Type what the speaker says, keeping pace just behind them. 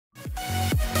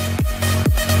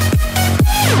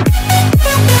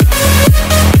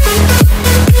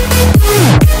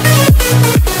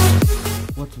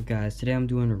Today I'm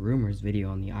doing a rumors video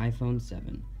on the iPhone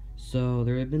 7. So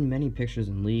there have been many pictures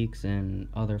and leaks and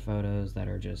other photos that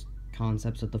are just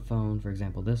concepts of the phone, for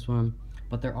example this one,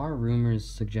 but there are rumors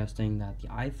suggesting that the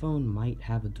iPhone might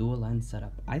have a dual lens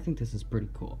setup. I think this is pretty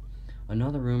cool.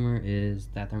 Another rumor is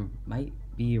that there might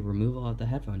be a removal of the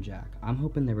headphone jack. I'm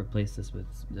hoping they replace this with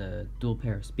the dual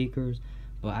pair of speakers,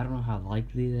 but I don't know how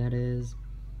likely that is.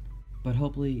 But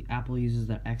hopefully Apple uses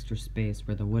that extra space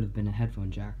where there would have been a headphone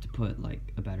jack to put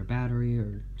like a better battery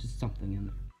or just something in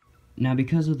there. Now,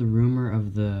 because of the rumor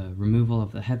of the removal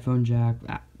of the headphone jack,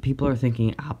 people are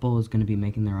thinking Apple is going to be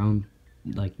making their own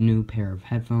like new pair of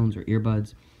headphones or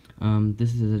earbuds.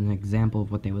 This is an example of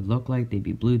what they would look like. They'd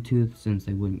be Bluetooth since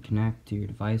they wouldn't connect to your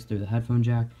device through the headphone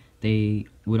jack. They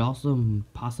would also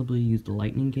possibly use the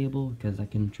lightning cable because that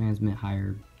can transmit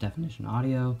higher definition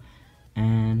audio.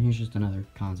 And here's just another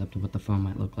concept of what the phone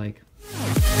might look like.